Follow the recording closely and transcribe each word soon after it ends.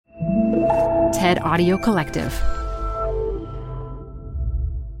TED Audio Collective.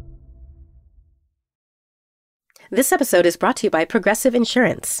 This episode is brought to you by Progressive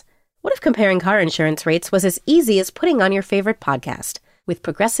Insurance. What if comparing car insurance rates was as easy as putting on your favorite podcast? With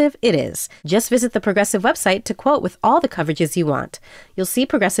Progressive, it is. Just visit the Progressive website to quote with all the coverages you want. You'll see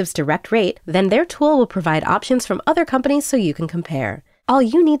Progressive's direct rate, then their tool will provide options from other companies so you can compare. All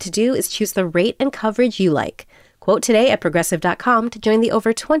you need to do is choose the rate and coverage you like. Quote today at Progressive.com to join the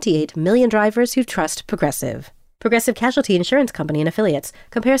over 28 million drivers who trust Progressive. Progressive Casualty Insurance Company and Affiliates.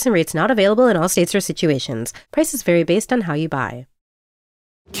 Comparison rates not available in all states or situations. Prices vary based on how you buy.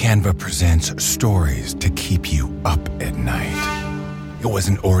 Canva presents stories to keep you up at night. It was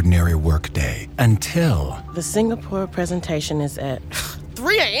an ordinary workday until... The Singapore presentation is at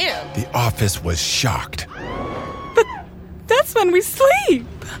 3 a.m. The office was shocked. But that's when we sleep.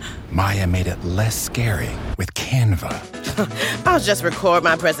 Maya made it less scary with Canva. I'll just record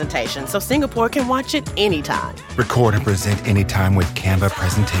my presentation so Singapore can watch it anytime. Record and present anytime with Canva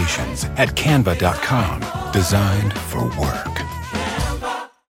presentations at canva.com. Designed for work.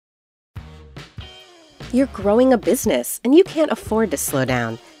 You're growing a business, and you can't afford to slow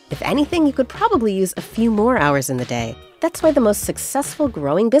down. If anything, you could probably use a few more hours in the day. That's why the most successful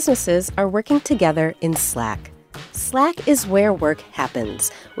growing businesses are working together in Slack. Slack is where work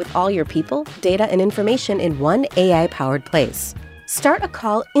happens, with all your people, data, and information in one AI-powered place. Start a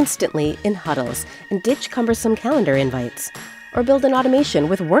call instantly in huddles and ditch cumbersome calendar invites. Or build an automation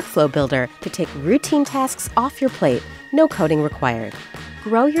with Workflow Builder to take routine tasks off your plate, no coding required.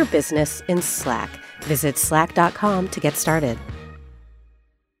 Grow your business in Slack. Visit slack.com to get started.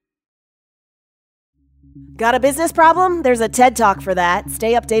 Got a business problem? There's a TED Talk for that.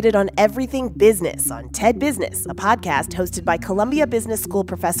 Stay updated on everything business on TED Business, a podcast hosted by Columbia Business School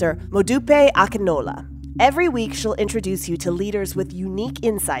professor Modupe Akinola. Every week, she'll introduce you to leaders with unique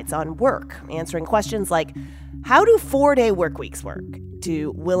insights on work, answering questions like, how do 4-day work weeks work?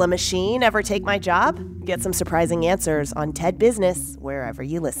 To will a machine ever take my job? Get some surprising answers on TED Business, wherever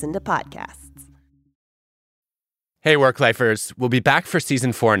you listen to podcasts. Hey, Work-Lifers. We'll be back for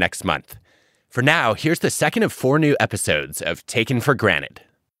Season 4 next month. For now, here's the second of 4 new episodes of Taken for Granted.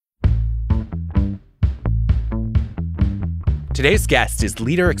 Today's guest is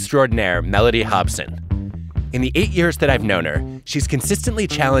leader extraordinaire Mellody Hobson. In the 8 years that I've known her, she's consistently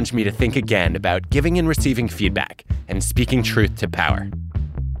challenged me to think again about giving and receiving feedback and speaking truth to power.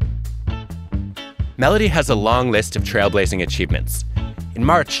 Mellody has a long list of trailblazing achievements. In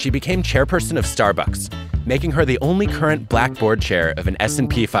March, she became chairperson of Starbucks, making her the only current Black board chair of an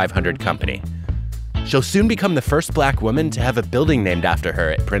S&P 500 company. She'll soon become the first Black woman to have a building named after her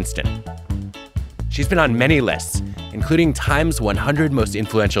at Princeton. She's been on many lists, including Time's 100 Most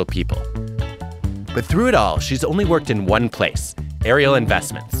Influential People. But through it all, she's only worked in one place, Ariel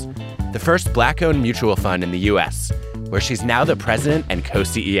Investments, the first Black-owned mutual fund in the U.S., where she's now the president and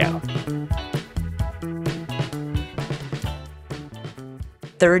co-CEO.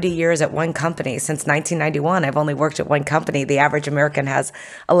 30 years at one company. Since 1991, I've only worked at one company. The average American has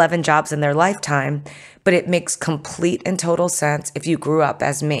 11 jobs in their lifetime, but it makes complete and total sense if you grew up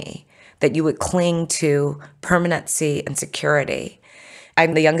as me, that you would cling to permanency and security.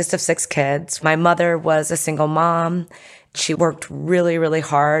 I'm the youngest of 6 kids. My mother was a single mom. She worked really, really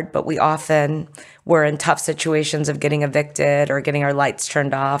hard, but we often were in tough situations of getting evicted or getting our lights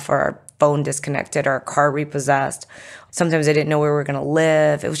turned off or our phone disconnected or our car repossessed. Sometimes I didn't know where we were going to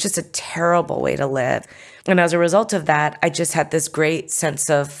live. It was just a terrible way to live. And as a result of that, I just had this great sense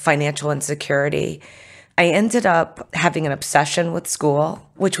of financial insecurity. I ended up having an obsession with school,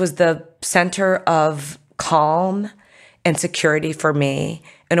 which was the center of calm and security for me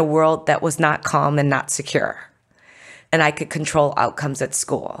in a world that was not calm and not secure. And I could control outcomes at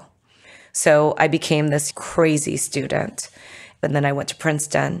school. So I became this crazy student. And then I went to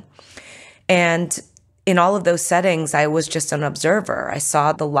Princeton. And in all of those settings, I was just an observer. I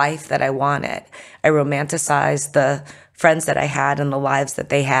saw the life that I wanted. I romanticized the friends that I had and the lives that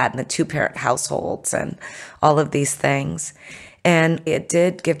they had and the 2-parent households and all of these things. And it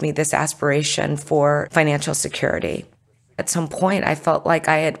did give me this aspiration for financial security. At some point, I felt like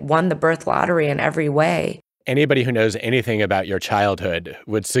I had won the birth lottery in every way. Anybody who knows anything about your childhood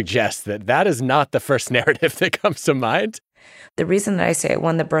would suggest that that is not the first narrative that comes to mind. The reason that I say I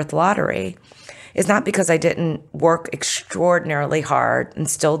won the birth lottery is not because I didn't work extraordinarily hard and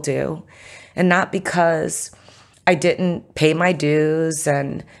still do, and not because I didn't pay my dues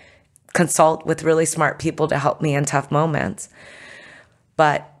and consult with really smart people to help me in tough moments.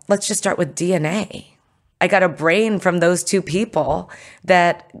 But let's just start with DNA. I got a brain from those 2 people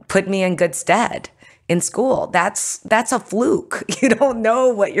that put me in good stead in school. That's a fluke. You don't know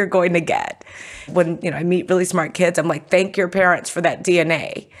what you're going to get. When, I meet really smart kids, I'm like, thank your parents for that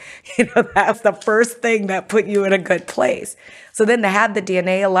DNA. That's the first thing that put you in a good place. So then to have the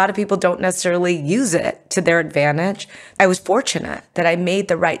DNA, a lot of people don't necessarily use it to their advantage. I was fortunate that I made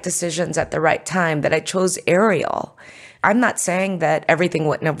the right decisions at the right time, that I chose Ariel. I'm not saying that everything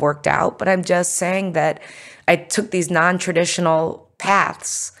wouldn't have worked out, but I'm just saying that I took these non-traditional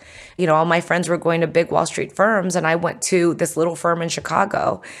paths. All my friends were going to big Wall Street firms, and I went to this little firm in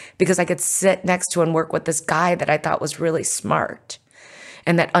Chicago because I could sit next to and work with this guy that I thought was really smart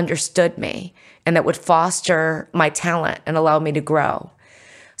and that understood me and that would foster my talent and allow me to grow.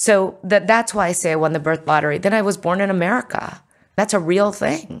 So that's why I say I won the birth lottery. Then I was born in America. That's a real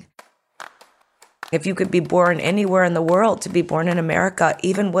thing. If you could be born anywhere in the world, to be born in America,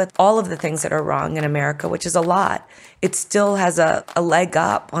 even with all of the things that are wrong in America, which is a lot, it still has a leg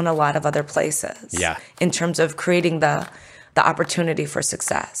up on a lot of other places. Yeah. In terms of creating the opportunity for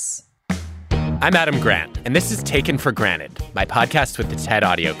success. I'm Adam Grant, and this is Taken for Granted, my podcast with the TED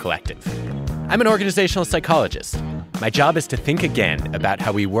Audio Collective. I'm an organizational psychologist. My job is to think again about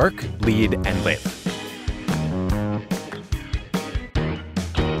how we work, lead, and live.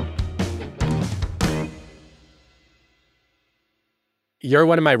 You're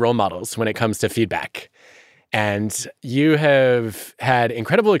one of my role models when it comes to feedback. And you have had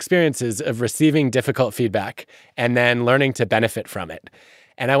incredible experiences of receiving difficult feedback and then learning to benefit from it.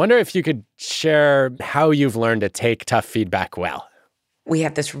 And I wonder if you could share how you've learned to take tough feedback well. We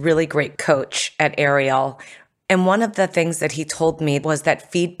have this really great coach at Ariel. And one of the things that he told me was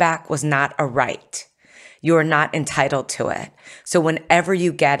that feedback was not a right. You are not entitled to it. So whenever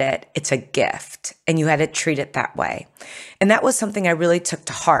you get it, it's a gift, and you had to treat it that way. And that was something I really took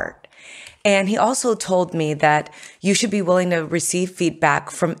to heart. And he also told me that you should be willing to receive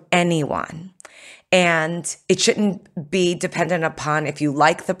feedback from anyone. And it shouldn't be dependent upon if you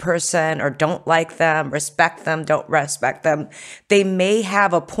like the person or don't like them, respect them, don't respect them. They may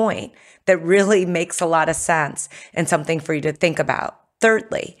have a point that really makes a lot of sense and something for you to think about.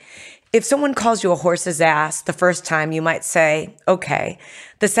 Thirdly, if someone calls you a horse's ass the first time, you might say, okay.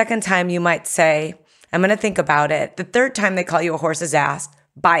 The second time, you might say, I'm going to think about it. The third time they call you a horse's ass,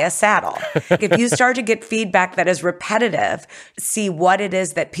 buy a saddle. If you start to get feedback that is repetitive, see what it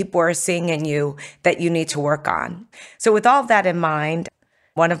is that people are seeing in you that you need to work on. So with all of that in mind,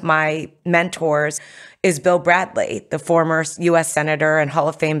 one of my mentors is Bill Bradley, the former U.S. Senator and Hall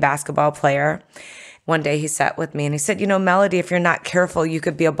of Fame basketball player. One day he sat with me and he said, Melody, if you're not careful, you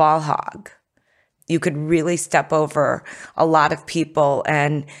could be a ball hog. You could really step over a lot of people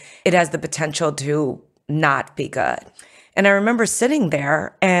and it has the potential to not be good. And I remember sitting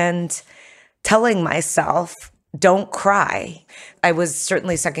there and telling myself, don't cry. I was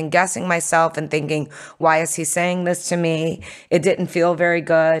certainly second guessing myself and thinking, why is he saying this to me? It didn't feel very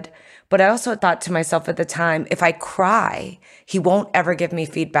good. But I also thought to myself at the time, if I cry, he won't ever give me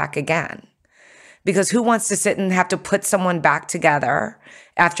feedback again. Because who wants to sit and have to put someone back together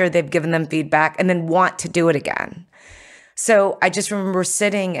after they've given them feedback and then want to do it again? So I just remember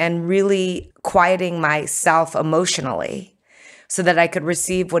sitting and really quieting myself emotionally so that I could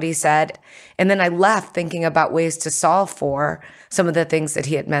receive what he said. And then I left thinking about ways to solve for some of the things that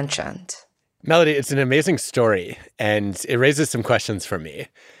he had mentioned. Melody, it's an amazing story, and it raises some questions for me.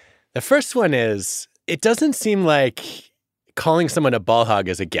 The first one is, it doesn't seem like calling someone a ball hog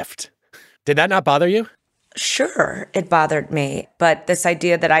is a gift. Did that not bother you? Sure, it bothered me. But this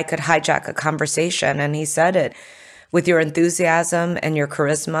idea that I could hijack a conversation, and he said it, with your enthusiasm and your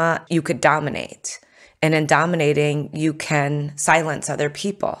charisma, you could dominate. And in dominating, you can silence other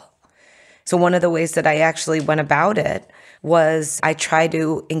people. So one of the ways that I actually went about it was I try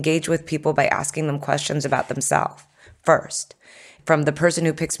to engage with people by asking them questions about themselves first. From the person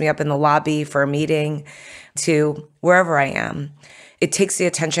who picks me up in the lobby for a meeting to wherever I am. It takes the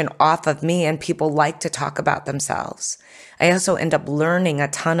attention off of me, and people like to talk about themselves. I also end up learning a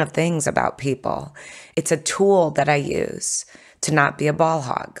ton of things about people. It's a tool that I use to not be a ball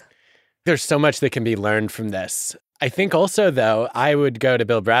hog. There's so much that can be learned from this. I think also, though, I would go to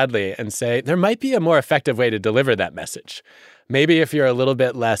Bill Bradley and say, there might be a more effective way to deliver that message. Maybe if you're a little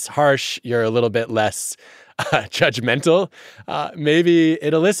bit less harsh, you're a little bit less judgmental, maybe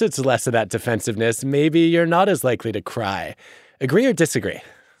it elicits less of that defensiveness. Maybe you're not as likely to cry. Agree or disagree?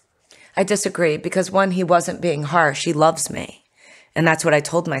 I disagree because, one, he wasn't being harsh. He loves me. And that's what I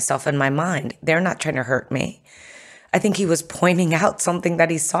told myself in my mind. They're not trying to hurt me. I think he was pointing out something that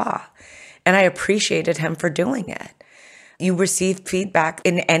he saw. And I appreciated him for doing it. You receive feedback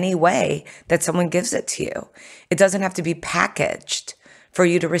in any way that someone gives it to you. It doesn't have to be packaged for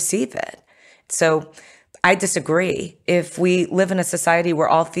you to receive it. So I disagree. If we live in a society where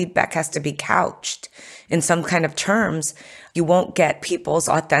all feedback has to be couched in some kind of terms, you won't get people's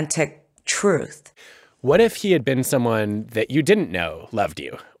authentic truth. What if he had been someone that you didn't know loved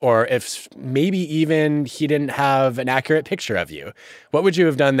you? Or if maybe even he didn't have an accurate picture of you? What would you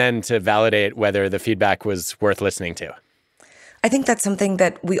have done then to validate whether the feedback was worth listening to? I think that's something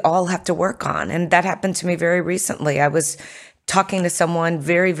that we all have to work on. And that happened to me very recently. I was talking to someone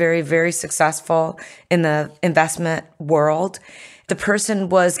very, very, very successful in the investment world. The person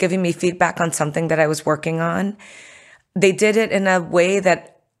was giving me feedback on something that I was working on. They did it in a way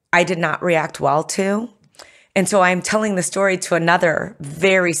that I did not react well to. And so I'm telling the story to another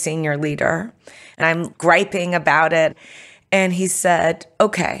very senior leader, and I'm griping about it. And he said,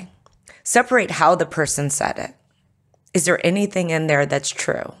 okay, separate how the person said it. Is there anything in there that's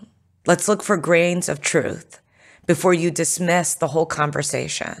true? Let's look for grains of truth before you dismiss the whole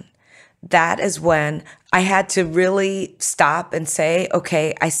conversation. That is when I had to really stop and say,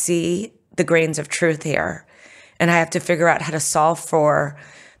 okay, I see the grains of truth here, and I have to figure out how to solve for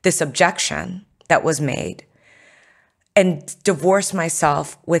this objection that was made and divorce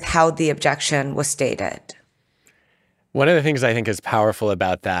myself with how the objection was stated. One of the things I think is powerful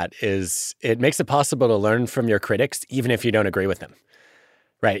about that is it makes it possible to learn from your critics, even if you don't agree with them.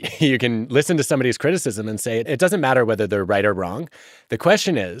 Right? You can listen to somebody's criticism and say, it doesn't matter whether they're right or wrong. The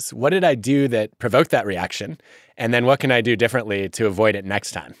question is, what did I do that provoked that reaction? And then what can I do differently to avoid it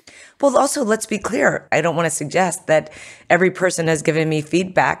next time? Well, also, let's be clear. I don't want to suggest that every person has given me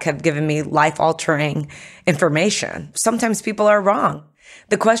feedback, have given me life-altering information. Sometimes people are wrong.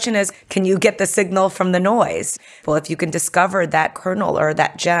 The question is, can you get the signal from the noise? Well, if you can discover that kernel or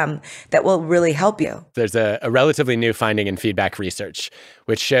that gem, that will really help you. There's a relatively new finding in feedback research,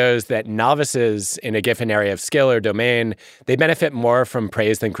 which shows that novices in a given area of skill or domain, they benefit more from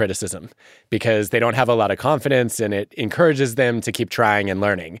praise than criticism because they don't have a lot of confidence and it encourages them to keep trying and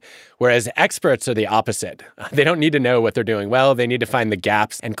learning. Whereas experts are the opposite. They don't need to know what they're doing well. They need to find the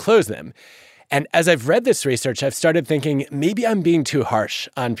gaps and close them. And as I've read this research, I've started thinking maybe I'm being too harsh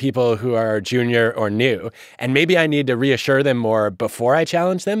on people who are junior or new, and maybe I need to reassure them more before I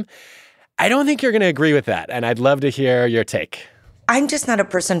challenge them. I don't think you're going to agree with that, and I'd love to hear your take. I'm just not a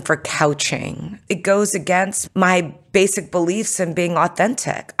person for couching. It goes against my basic beliefs in being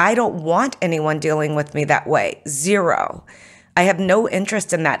authentic. I don't want anyone dealing with me that way. Zero. I have no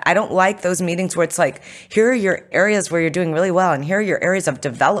interest in that. I don't like those meetings where it's like, here are your areas where you're doing really well, and here are your areas of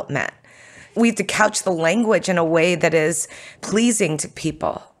development. We have to couch the language in a way that is pleasing to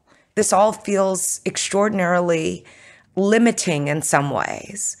people. This all feels extraordinarily limiting in some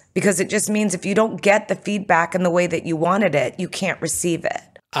ways because it just means if you don't get the feedback in the way that you wanted it, you can't receive it.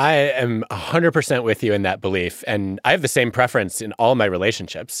 I am 100% with you in that belief, and I have the same preference in all my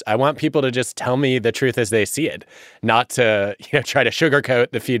relationships. I want people to just tell me the truth as they see it, not to try to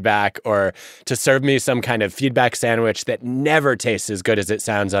sugarcoat the feedback or to serve me some kind of feedback sandwich that never tastes as good as it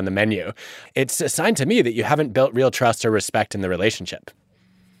sounds on the menu. It's a sign to me that you haven't built real trust or respect in the relationship.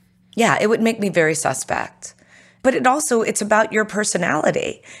 Yeah, it would make me very suspect. But it's about your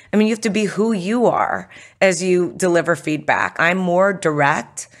personality. I mean, you have to be who you are as you deliver feedback. I'm more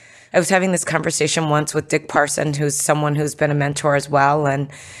direct. I was having this conversation once with Dick Parson, who's someone who's been a mentor as well. And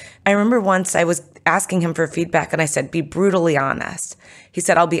I remember once I was asking him for feedback and I said, be brutally honest. He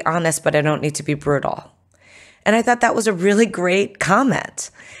said, I'll be honest, but I don't need to be brutal. And I thought that was a really great comment.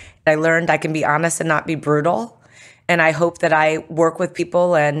 I learned I can be honest and not be brutal. And I hope that I work with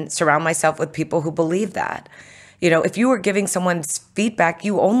people and surround myself with people who believe that. If you were giving someone's feedback,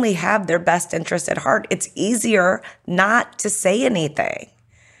 you only have their best interest at heart. It's easier not to say anything.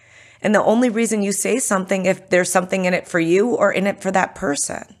 And the only reason you say something if there's something in it for you or in it for that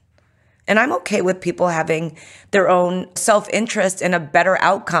person. And I'm okay with people having their own self-interest in a better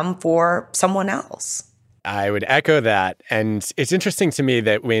outcome for someone else. I would echo that. And it's interesting to me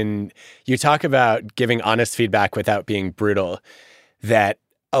that when you talk about giving honest feedback without being brutal, that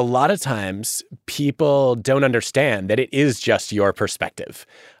a lot of times people don't understand that it is just your perspective.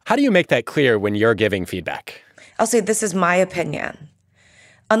 How do you make that clear when you're giving feedback? I'll say this is my opinion.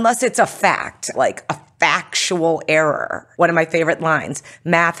 Unless it's a fact, like a factual error. One of my favorite lines,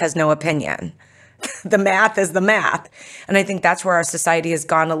 math has no opinion. The math is the math. And I think that's where our society has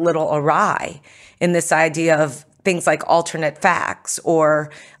gone a little awry in this idea of things like alternate facts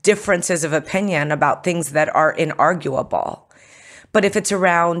or differences of opinion about things that are inarguable. But if it's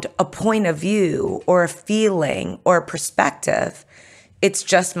around a point of view or a feeling or a perspective, it's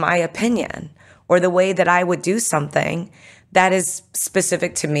just my opinion or the way that I would do something that is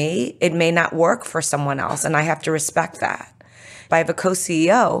specific to me. It may not work for someone else, and I have to respect that. but I have a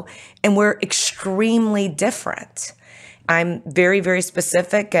co-CEO, and we're extremely different. I'm very, very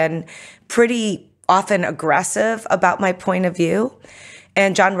specific and pretty often aggressive about my point of view.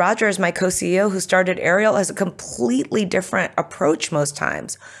 And John Rogers, my co-CEO who started Ariel, has a completely different approach most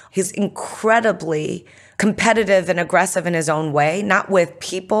times. He's incredibly competitive and aggressive in his own way, not with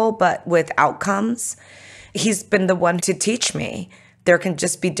people, but with outcomes. He's been the one to teach me there can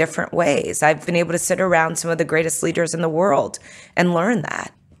just be different ways. I've been able to sit around some of the greatest leaders in the world and learn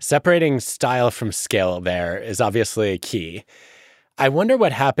that. Separating style from skill there is obviously key. I wonder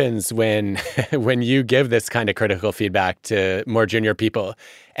what happens when when you give this kind of critical feedback to more junior people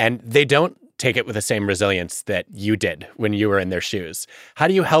and they don't take it with the same resilience that you did when you were in their shoes. How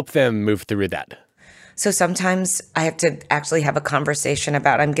do you help them move through that? So sometimes I have to actually have a conversation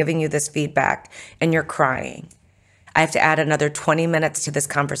about, I'm giving you this feedback and you're crying. I have to add another 20 minutes to this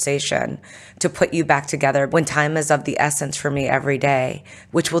conversation to put you back together when time is of the essence for me every day,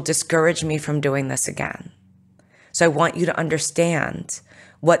 which will discourage me from doing this again. So I want you to understand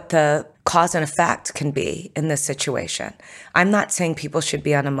what the cause and effect can be in this situation. I'm not saying people should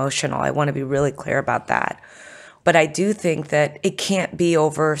be unemotional. I want to be really clear about that. But I do think that it can't be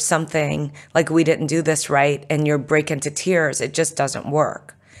over something like we didn't do this right and you break into tears. It just doesn't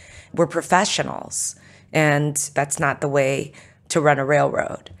work. We're professionals, and that's not the way to run a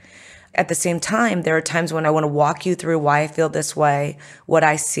railroad. At the same time, there are times when I want to walk you through why I feel this way, what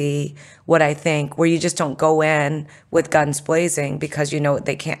I see, what I think, where you just don't go in with guns blazing because you know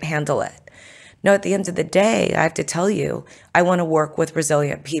they can't handle it. No, at the end of the day, I have to tell you, I want to work with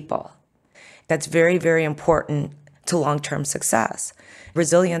resilient people. That's very, very important to long-term success.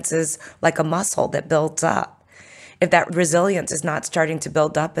 Resilience is like a muscle that builds up. If that resilience is not starting to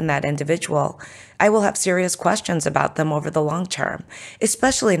build up in that individual, I will have serious questions about them over the long term,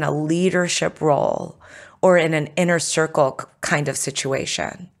 especially in a leadership role or in an inner circle kind of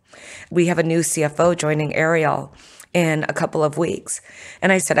situation. We have a new CFO joining Ariel in a couple of weeks.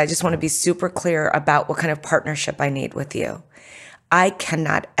 And I said, I just want to be super clear about what kind of partnership I need with you. I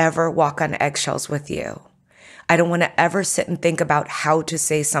cannot ever walk on eggshells with you. I don't want to ever sit and think about how to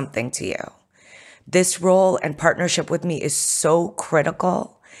say something to you. This role and partnership with me is so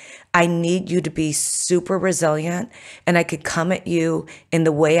critical. I need you to be super resilient, and I could come at you in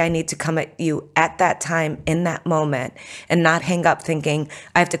the way I need to come at you at that time, in that moment, and not hang up thinking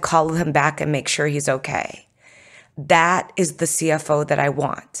I have to call him back and make sure he's okay. That is the CFO that I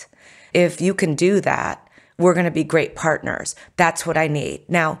want. If you can do that, we're going to be great partners. That's what I need.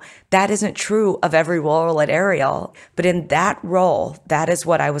 Now, that isn't true of every role at Ariel, but in that role, that is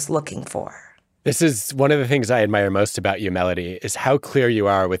what I was looking for. This is one of the things I admire most about you, Melody, is how clear you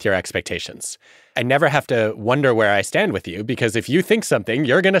are with your expectations. I never have to wonder where I stand with you, because if you think something,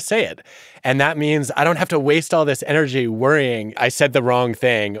 you're going to say it. And that means I don't have to waste all this energy worrying I said the wrong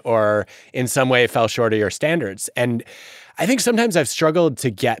thing or in some way fell short of your standards. And I think sometimes I've struggled to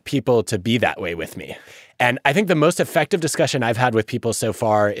get people to be that way with me. And I think the most effective discussion I've had with people so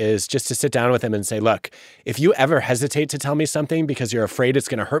far is just to sit down with them and say, look, if you ever hesitate to tell me something because you're afraid it's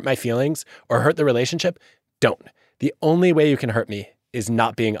going to hurt my feelings or hurt the relationship, don't. The only way you can hurt me is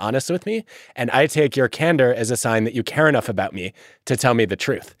not being honest with me. And I take your candor as a sign that you care enough about me to tell me the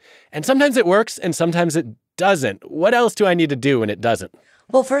truth. And sometimes it works and sometimes it doesn't. What else do I need to do when it doesn't?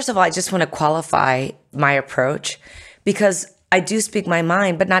 Well, first of all, I just want to qualify my approach, because I do speak my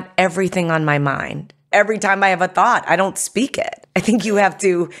mind, but not everything on my mind. Every time I have a thought, I don't speak it. I think you have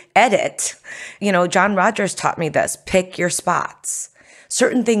to edit. You know, John Rogers taught me this: pick your spots.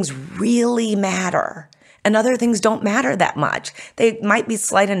 Certain things really matter, and other things don't matter that much. They might be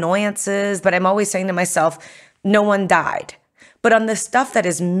slight annoyances, but I'm always saying to myself, no one died. But on the stuff that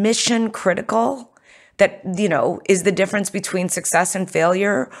is mission critical, that, you know, is the difference between success and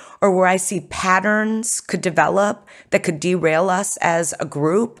failure, or where I see patterns could develop that could derail us as a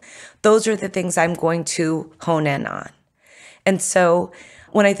group, those are the things I'm going to hone in on. And so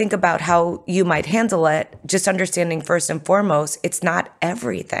when I think about how you might handle it, just understanding first and foremost, it's not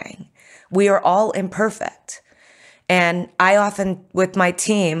everything. We are all imperfect. And I often, with my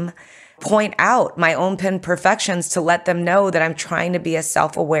team, point out my own imperfections to let them know that I'm trying to be as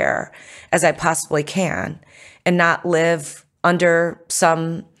self-aware as I possibly can and not live under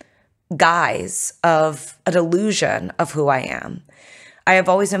some guise of an illusion of who I am. I have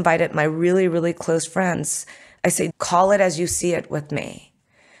always invited my really, really close friends. I say, call it as you see it with me.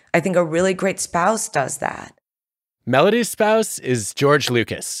 I think a really great spouse does that. Melody's spouse is George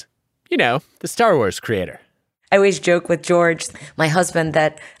Lucas. You know, the Star Wars creator. I always joke with George, my husband,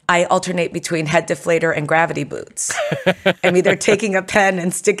 that I alternate between head deflator and gravity boots. I'm either taking a pen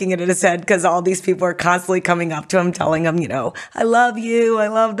and sticking it in his head because all these people are constantly coming up to him, telling him, I love you, I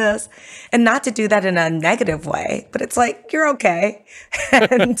love this. And not to do that in a negative way, but it's like, you're okay.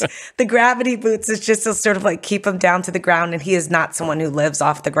 And the gravity boots is just to sort of like keep him down to the ground. And he is not someone who lives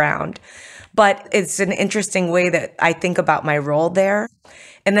off the ground. But it's an interesting way that I think about my role there.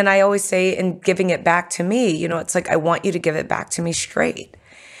 And then I always say, in giving it back to me, it's like, I want you to give it back to me straight.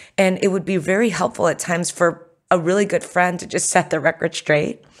 And it would be very helpful at times for a really good friend to just set the record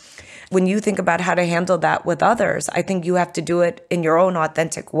straight. When you think about how to handle that with others, I think you have to do it in your own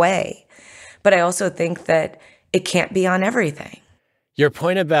authentic way. But I also think that it can't be on everything. Your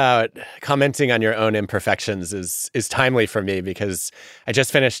point about commenting on your own imperfections is timely for me because I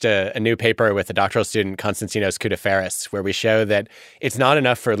just finished a new paper with a doctoral student, Konstantinos Koudaferis, where we show that it's not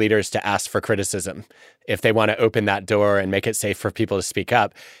enough for leaders to ask for criticism if they want to open that door and make it safe for people to speak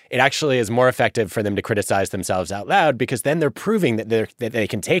up. It actually is more effective for them to criticize themselves out loud because then they're proving that they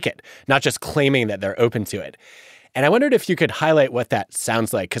can take it, not just claiming that they're open to it. And I wondered if you could highlight what that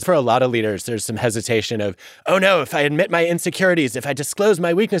sounds like, because for a lot of leaders, there's some hesitation of, oh no, if I admit my insecurities, if I disclose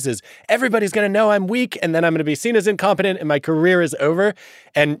my weaknesses, everybody's going to know I'm weak, and then I'm going to be seen as incompetent, and my career is over.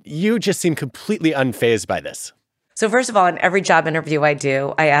 And you just seem completely unfazed by this. So first of all, in every job interview I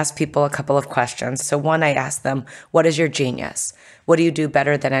do, I ask people a couple of questions. So one, I ask them, what is your genius? What do you do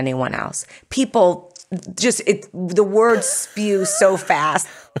better than anyone else? People the words spew so fast.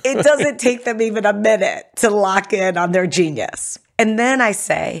 It doesn't take them even a minute to lock in on their genius. And then I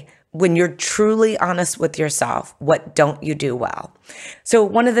say, when you're truly honest with yourself, what don't you do well? So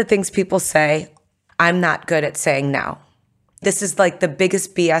one of the things people say, I'm not good at saying no. This is like the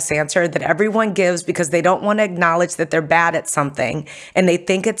biggest BS answer that everyone gives because they don't want to acknowledge that they're bad at something and they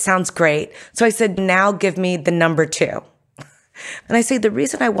think it sounds great. So I said, now give me the number 2. And I say, the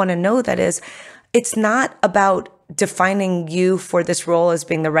reason I want to know that is, it's not about defining you for this role as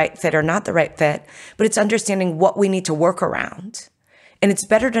being the right fit or not the right fit, but it's understanding what we need to work around. And it's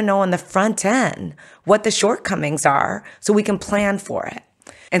better to know on the front end what the shortcomings are so we can plan for it.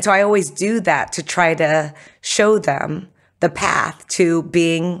 And so I always do that to try to show them the path to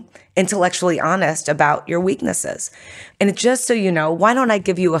being intellectually honest about your weaknesses. And just so you know, why don't I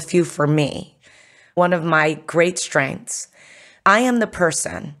give you a few for me? One of my great strengths, I am the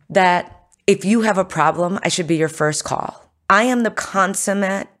person that if you have a problem, I should be your first call. I am the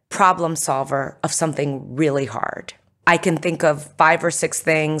consummate problem solver of something really hard. I can think of 5 or 6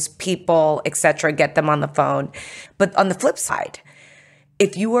 things, people, etc., get them on the phone. But on the flip side,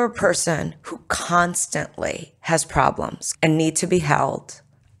 if you are a person who constantly has problems and need to be held,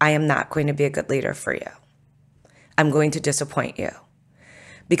 I am not going to be a good leader for you. I'm going to disappoint you.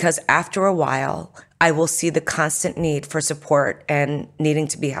 Because after a while, I will see the constant need for support and needing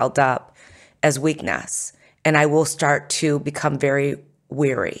to be held up as weakness, and I will start to become very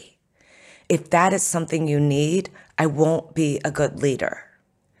weary. If that is something you need, I won't be a good leader.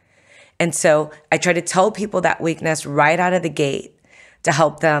 And so I try to tell people that weakness right out of the gate to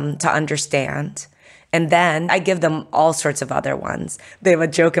help them to understand. And then I give them all sorts of other ones. They have a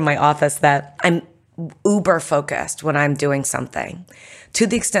joke in my office that I'm uber focused when I'm doing something, to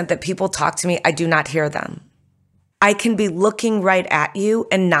the extent that people talk to me, I do not hear them. I can be looking right at you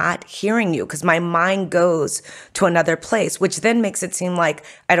and not hearing you because my mind goes to another place, which then makes it seem like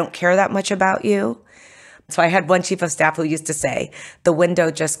I don't care that much about you. So I had one chief of staff who used to say, the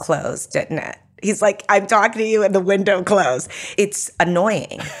window just closed, didn't it? He's like, I'm talking to you and the window closed. It's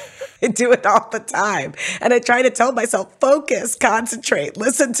annoying. I do it all the time. And I try to tell myself, focus, concentrate,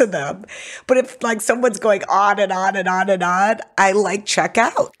 listen to them. But if like someone's going on and on and on and on, I like check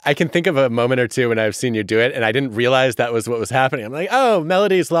out. I can think of a moment or two when I've seen you do it and I didn't realize that was what was happening. I'm like, oh,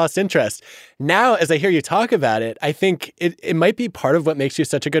 Melody's lost interest. Now, as I hear you talk about it, I think it might be part of what makes you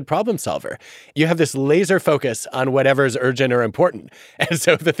such a good problem solver. You have this laser focus on whatever's urgent or important. And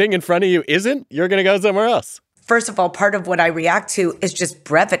so if the thing in front of you isn't, you're going to go somewhere else. First of all, part of what I react to is just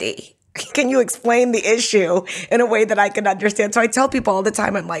brevity. Can you explain the issue in a way that I can understand? So I tell people all the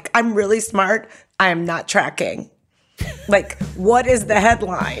time, I'm like, I'm really smart. I am not tracking. Like, what is the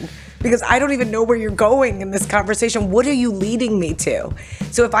headline? Because I don't even know where you're going in this conversation. What are you leading me to?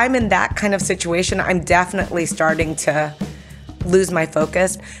 So if I'm in that kind of situation, I'm definitely starting to lose my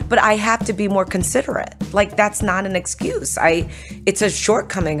focus, but I have to be more considerate. Like, that's not an excuse. It's a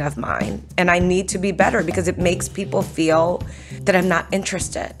shortcoming of mine, and I need to be better because it makes people feel that I'm not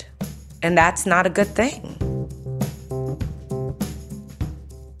interested, and that's not a good thing.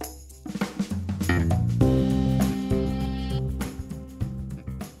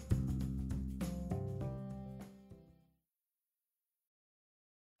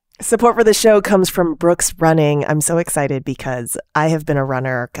 Support for the show comes from Brooks Running. I'm so excited because I have been a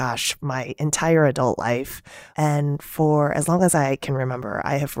runner, my entire adult life. And for as long as I can remember,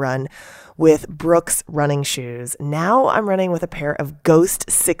 I have run with Brooks running shoes. Now I'm running with a pair of Ghost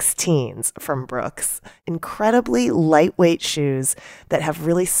 16s from Brooks. Incredibly lightweight shoes that have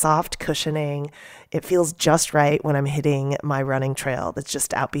really soft cushioning. It feels just right when I'm hitting my running trail that's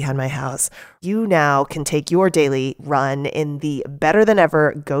just out behind my house. You now can take your daily run in the better than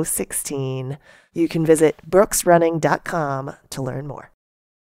ever Ghost 16. You can visit brooksrunning.com to learn more.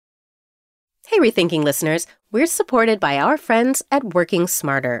 Hey, Rethinking listeners, we're supported by our friends at Working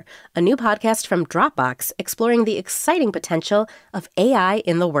Smarter, a new podcast from Dropbox exploring the exciting potential of AI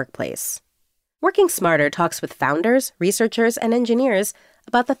in the workplace. Working Smarter talks with founders, researchers, and engineers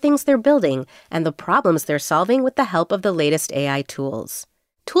about the things they're building and the problems they're solving with the help of the latest AI tools.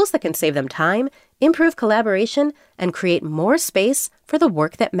 Tools that can save them time, improve collaboration, and create more space for the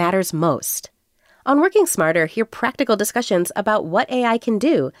work that matters most. On Working Smarter, hear practical discussions about what AI can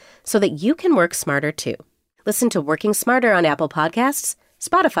do so that you can work smarter too. Listen to Working Smarter on Apple Podcasts,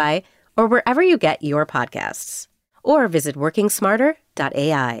 Spotify, or wherever you get your podcasts. Or visit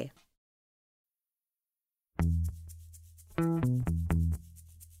workingsmarter.ai.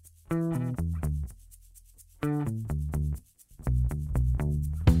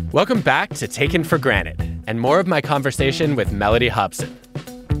 Welcome back to Taken for Granted, and more of my conversation with Mellody Hobson.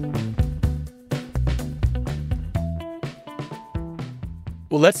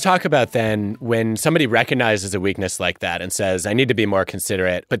 Well, let's talk about then when somebody recognizes a weakness like that and says, I need to be more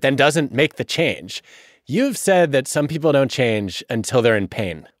considerate, but then doesn't make the change. You've said that some people don't change until they're in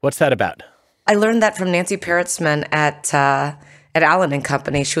pain. What's that about? I learned that from Nancy Peretzman at Allen &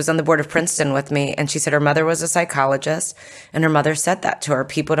 Company. She was on the board of Princeton with me, and she said her mother was a psychologist, and her mother said that to her.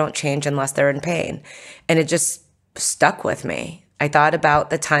 People don't change unless they're in pain. And it just stuck with me. I thought about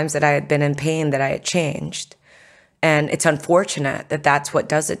the times that I had been in pain that I had changed. And it's unfortunate that that's what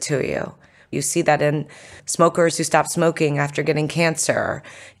does it to you. You see that in smokers who stop smoking after getting cancer,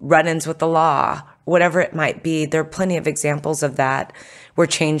 run-ins with the law, whatever it might be. There are plenty of examples of that where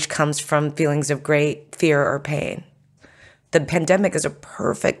change comes from feelings of great fear or pain. The pandemic is a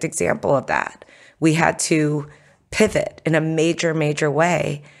perfect example of that. We had to pivot in a major, major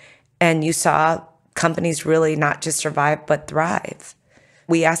way. And you saw companies really not just survive, but thrive.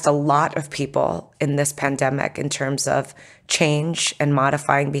 We asked a lot of people in this pandemic in terms of change and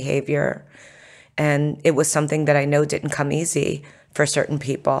modifying behavior. And it was something that I know didn't come easy for certain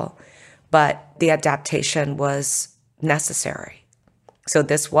people, but the adaptation was necessary. So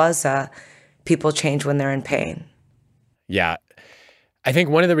this was people change when they're in pain. Yeah. I think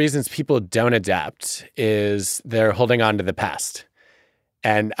one of the reasons people don't adapt is they're holding on to the past.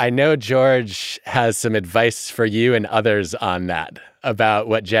 And I know George has some advice for you and others on that, about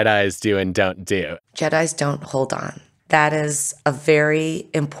what Jedis do and don't do. Jedis don't hold on. That is a very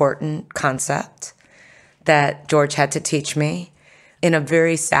important concept that George had to teach me in a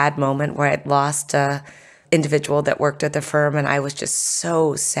very sad moment where I'd lost an individual that worked at the firm, and I was just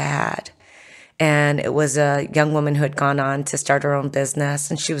so sad. And it was a young woman who had gone on to start her own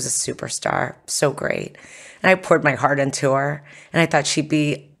business, and she was a superstar, so great. And I poured my heart into her, and I thought she'd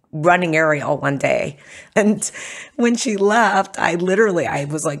be running Ariel one day. And when she left, I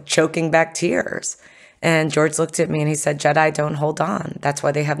was like choking back tears. And George looked at me and he said, Jedi don't hold on. That's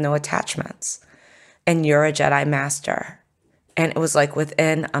why they have no attachments. And you're a Jedi master. And it was like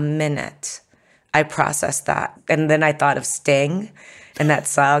within a minute, I processed that. And then I thought of Sting and that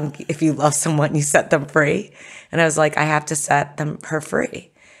song, if you love someone, you set them free. And I was like, I have to set her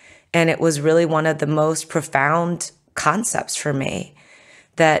free. And it was really one of the most profound concepts for me,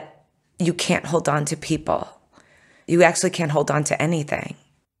 that you can't hold on to people. You actually can't hold on to anything.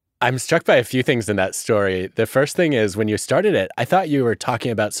 I'm struck by a few things in that story. The first thing is, when you started it, I thought you were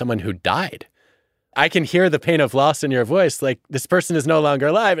talking about someone who died. I can hear the pain of loss in your voice, like, this person is no longer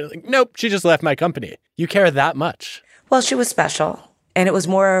alive. And like, nope, she just left my company. You care that much. Well, she was special. And it was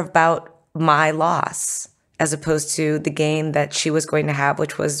more about my loss as opposed to the gain that she was going to have,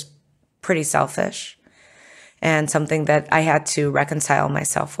 which was pretty selfish and something that I had to reconcile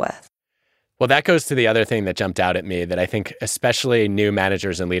myself with. Well, that goes to the other thing that jumped out at me that I think especially new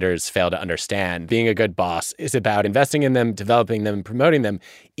managers and leaders fail to understand. Being a good boss is about investing in them, developing them, promoting them,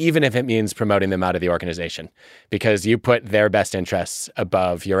 even if it means promoting them out of the organization, because you put their best interests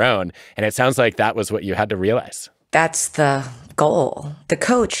above your own. And it sounds like that was what you had to realize. That's the goal. The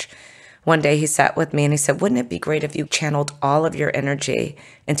coach, one day he sat with me and he said, wouldn't it be great if you channeled all of your energy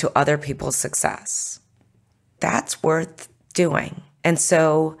into other people's success? That's worth doing. And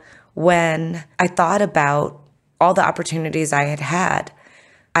so when I thought about all the opportunities I had had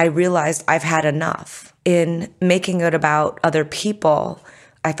I realized I've had enough. In making it about other people,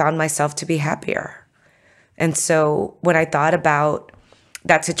 I found myself to be happier. And so when I thought about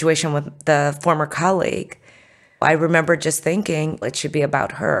that situation with the former colleague, I remember just thinking it should be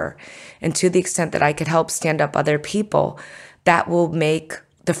about her. And to the extent that I could help stand up other people, that will make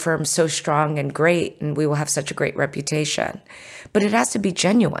the firm so strong and great, and we will have such a great reputation. But it has to be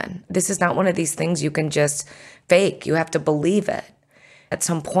genuine. This is not one of these things you can just fake. You have to believe it. At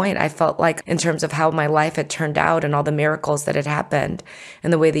some point, I felt like in terms of how my life had turned out and all the miracles that had happened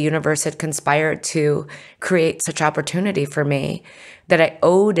and the way the universe had conspired to create such opportunity for me, that I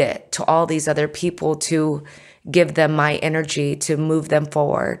owed it to all these other people to give them my energy to move them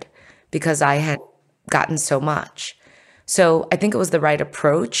forward because I had gotten so much. So I think it was the right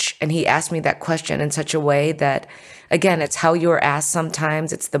approach. And he asked me that question in such a way that, again, it's how you're asked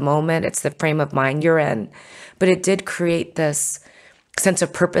sometimes. It's the moment. It's the frame of mind you're in. But it did create this sense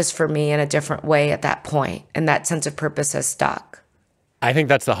of purpose for me in a different way at that point. And that sense of purpose has stuck. I think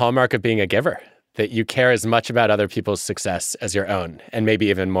that's the hallmark of being a giver, that you care as much about other people's success as your own, and maybe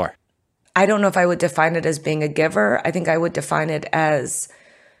even more. I don't know if I would define it as being a giver. I think I would define it as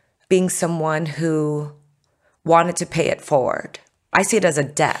being someone who wanted to pay it forward. I see it as a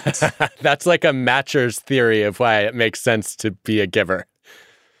debt. That's like a Matcher's theory of why it makes sense to be a giver.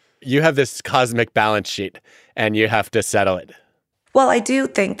 You have this cosmic balance sheet, and you have to settle it. Well, I do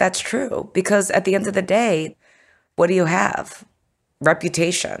think that's true, because at the end of the day, what do you have?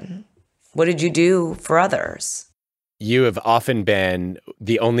 Reputation. What did you do for others? You have often been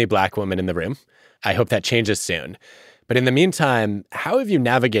the only Black woman in the room. I hope that changes soon. But in the meantime, how have you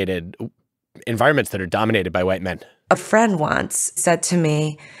navigated environments that are dominated by white men? A friend once said to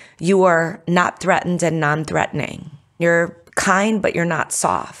me, you are not threatened and non-threatening. You're kind, but you're not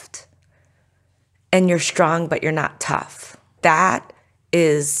soft. And you're strong, but you're not tough. That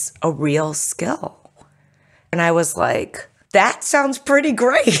is a real skill. And I was like, that sounds pretty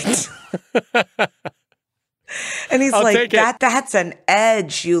great. And he's like, that's an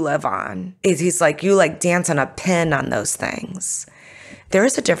edge you live on. He's like, you like dance on a pin on those things. There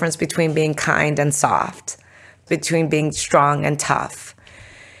is a difference between being kind and soft, between being strong and tough.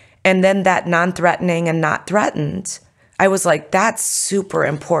 And then that non-threatening and not threatened, I was like, that's super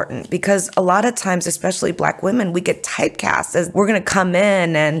important, because a lot of times, especially Black women, we get typecast as we're going to come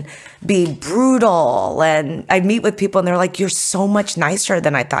in and be brutal. And I meet with people and they're like, you're so much nicer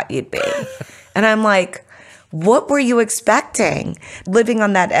than I thought you'd be. And I'm like, what were you expecting? Living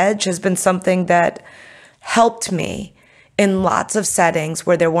on that edge has been something that helped me in lots of settings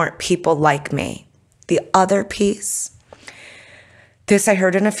where there weren't people like me. The other piece, this I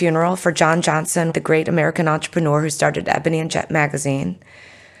heard in a funeral for John Johnson, the great American entrepreneur who started Ebony and Jet magazine.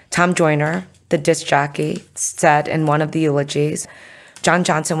 Tom Joyner, the disc jockey, said in one of the eulogies, John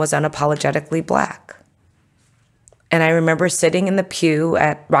Johnson was unapologetically Black. And I remember sitting in the pew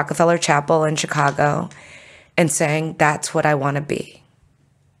at Rockefeller Chapel in Chicago and saying, that's what I want to be.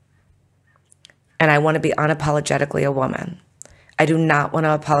 And I want to be unapologetically a woman. I do not want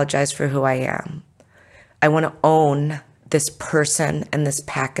to apologize for who I am. I want to own this person and this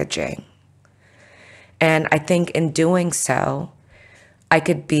packaging. And I think in doing so, I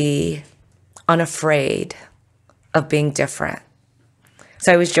could be unafraid of being different.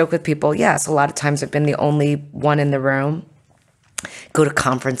 So I always joke with people, yes, a lot of times I've been the only one in the room. Go to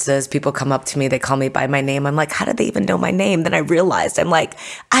conferences, people come up to me, they call me by my name. I'm like, how did they even know my name? Then I realized, I'm like,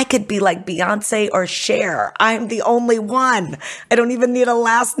 I could be like Beyonce or Cher. I'm the only one. I don't even need a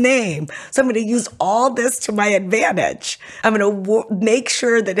last name. So I'm going to use all this to my advantage. I'm going to make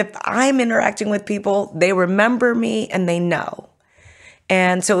sure that if I'm interacting with people, they remember me and they know.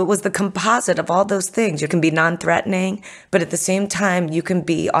 And so it was the composite of all those things. You can be non-threatening, but at the same time, you can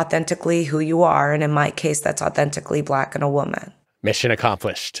be authentically who you are. And in my case, that's authentically Black and a woman. Mission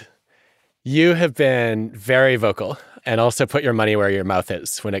accomplished. You have been very vocal and also put your money where your mouth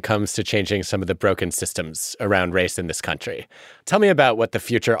is when it comes to changing some of the broken systems around race in this country. Tell me about what the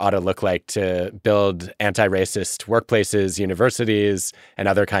future ought to look like to build anti-racist workplaces, universities, and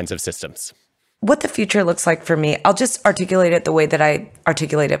other kinds of systems. What the future looks like for me, I'll just articulate it the way that I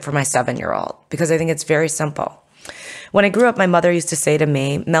articulate it for my 7-year-old, because I think it's very simple. When I grew up, my mother used to say to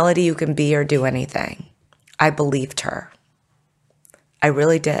me, Melody, you can be or do anything. I believed her. I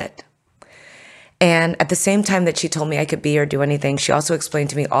really did. And at the same time that she told me I could be or do anything, she also explained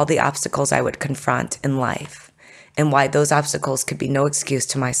to me all the obstacles I would confront in life and why those obstacles could be no excuse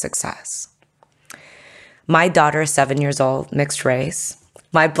to my success. My daughter is 7 years old, mixed race.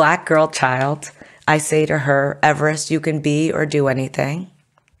 My Black girl child, I say to her, Everest, you can be or do anything.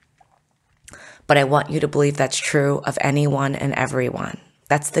 But I want you to believe that's true of anyone and everyone.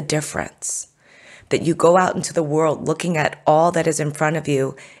 That's the difference. That you go out into the world looking at all that is in front of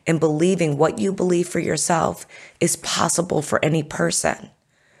you and believing what you believe for yourself is possible for any person,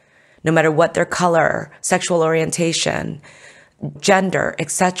 no matter what their color, sexual orientation, gender,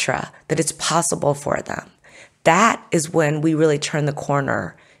 etc., that it's possible for them. That is when we really turn the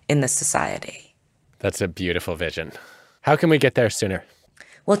corner in this society. That's a beautiful vision. How can we get there sooner?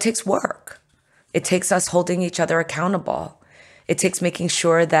 Well, it takes work. It takes us holding each other accountable. It takes making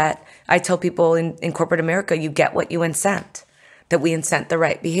sure that I tell people in corporate America, you get what you incent, that we incent the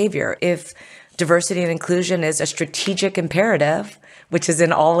right behavior. If diversity and inclusion is a strategic imperative, which is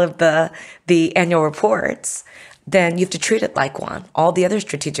in all of the annual reports, then you have to treat it like one. All the other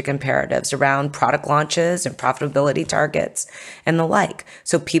strategic imperatives around product launches and profitability targets and the like.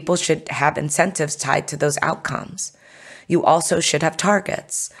 So people should have incentives tied to those outcomes. You also should have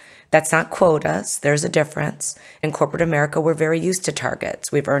targets. That's not quotas. There's a difference. In corporate America, we're very used to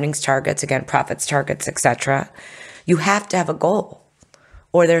targets. We have earnings targets, again, profits targets, etc. You have to have a goal,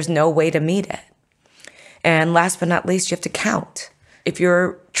 or there's no way to meet it. And last but not least, you have to count. If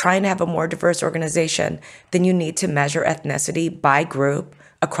you're trying to have a more diverse organization, then you need to measure ethnicity by group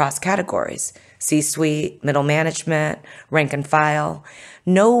across categories: C-suite, middle management, rank and file.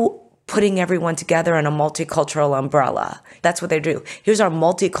 No putting everyone together in a multicultural umbrella. That's what they do. Here's our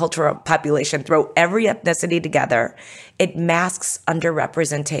multicultural population. Throw every ethnicity together. It masks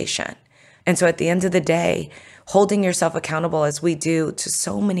underrepresentation. And so at the end of the day, holding yourself accountable as we do to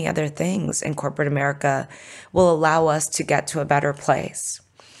so many other things in corporate America will allow us to get to a better place.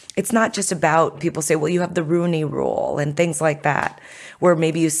 It's not just about, people say, well, you have the Rooney Rule and things like that, where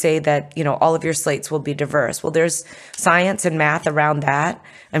maybe you say that, all of your slates will be diverse. Well, there's science and math around that.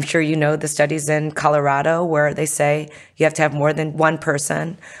 I'm sure you know the studies in Colorado where they say you have to have more than one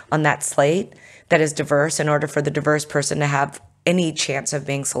person on that slate that is diverse in order for the diverse person to have any chance of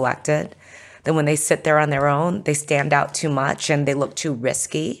being selected. Then when they sit there on their own, they stand out too much and they look too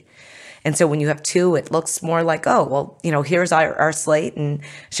risky. And so when you have two, it looks more like, oh, well, here's our slate and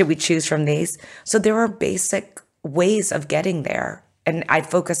should we choose from these? So there are basic ways of getting there. And I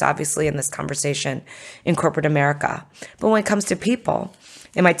focus obviously in this conversation in corporate America. But when it comes to people,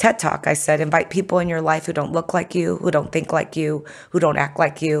 in my TED Talk, I said, invite people in your life who don't look like you, who don't think like you, who don't act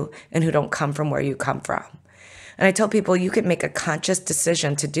like you, and who don't come from where you come from. And I tell people you could make a conscious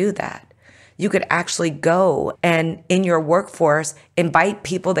decision to do that. You could actually go and in your workforce, invite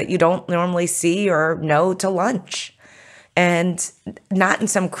people that you don't normally see or know to lunch. And not in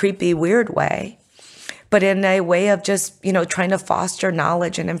some creepy, weird way, but in a way of just, trying to foster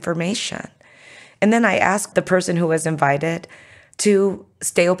knowledge and information. And then I asked the person who was invited to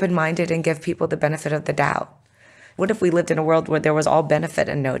stay open-minded and give people the benefit of the doubt. What if we lived in a world where there was all benefit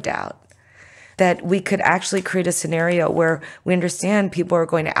and no doubt? That we could actually create a scenario where we understand people are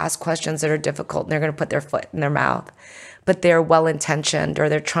going to ask questions that are difficult and they're going to put their foot in their mouth, but they're well-intentioned or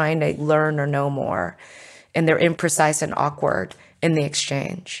they're trying to learn or know more, and they're imprecise and awkward in the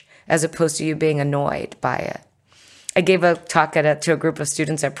exchange, as opposed to you being annoyed by it. I gave a talk to a group of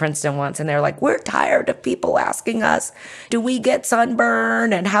students at Princeton once, and they're like, we're tired of people asking us, do we get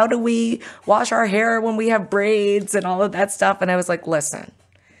sunburn? And how do we wash our hair when we have braids and all of that stuff? And I was like, listen,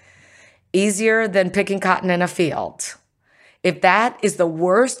 easier than picking cotton in a field. If that is the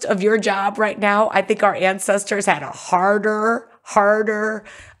worst of your job right now, I think our ancestors had a harder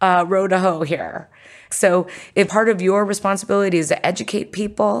row to hoe here. So if part of your responsibility is to educate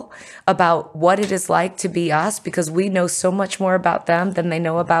people about what it is like to be us, because we know so much more about them than they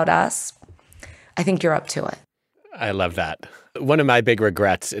know about us, I think you're up to it. I love that. One of my big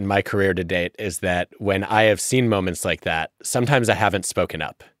regrets in my career to date is that when I have seen moments like that, sometimes I haven't spoken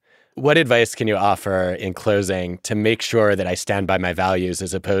up. What advice can you offer in closing to make sure that I stand by my values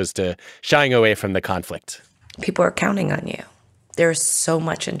as opposed to shying away from the conflict? People are counting on you. There's so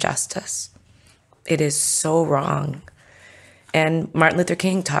much injustice. It is so wrong. And Martin Luther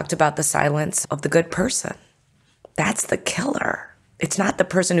King talked about the silence of the good person. That's the killer. It's not the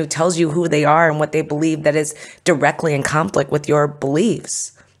person who tells you who they are and what they believe that is directly in conflict with your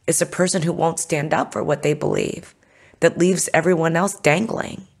beliefs. It's the person who won't stand up for what they believe, that leaves everyone else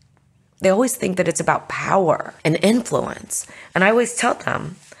dangling. They always think that it's about power and influence. And I always tell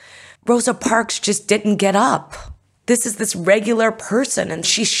them, Rosa Parks just didn't get up. This is this regular person, and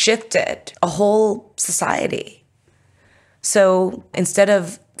she shifted a whole society. So instead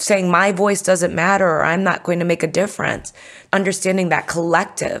of saying my voice doesn't matter or I'm not going to make a difference, understanding that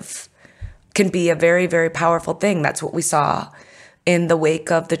collective can be a very, very powerful thing. That's what we saw in the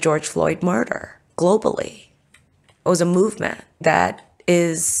wake of the George Floyd murder globally. It was a movement that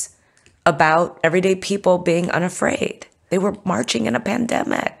is about everyday people being unafraid. They were marching in a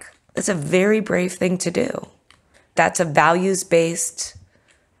pandemic. That's a very brave thing to do. That's a values-based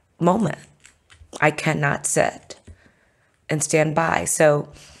moment. I cannot sit and stand by. So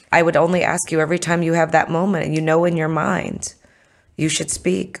I would only ask you every time you have that moment and you know in your mind you should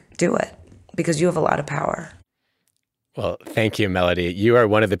speak, do it, because you have a lot of power. Well, thank you, Melody. You are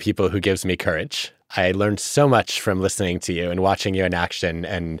one of the people who gives me courage. I learned so much from listening to you and watching you in action,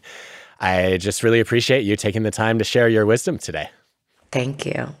 and I just really appreciate you taking the time to share your wisdom today. Thank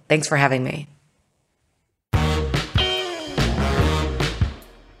you. Thanks for having me.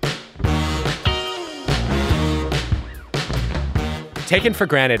 Taken for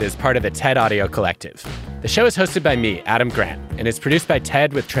Granted is part of the TED Audio Collective. The show is hosted by me, Adam Grant, and is produced by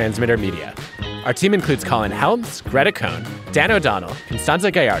TED with Transmitter Media. Our team includes Colin Helms, Greta Cohn, Dan O'Donnell,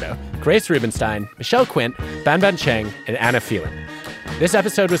 Constanza Gallardo, Grace Rubenstein, Michelle Quint, Banban Cheng, and Anna Phelan. This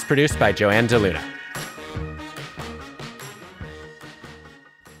episode was produced by Joanne DeLuna.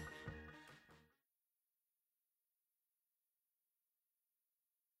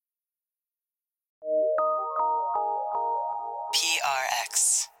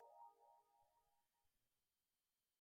 PRX.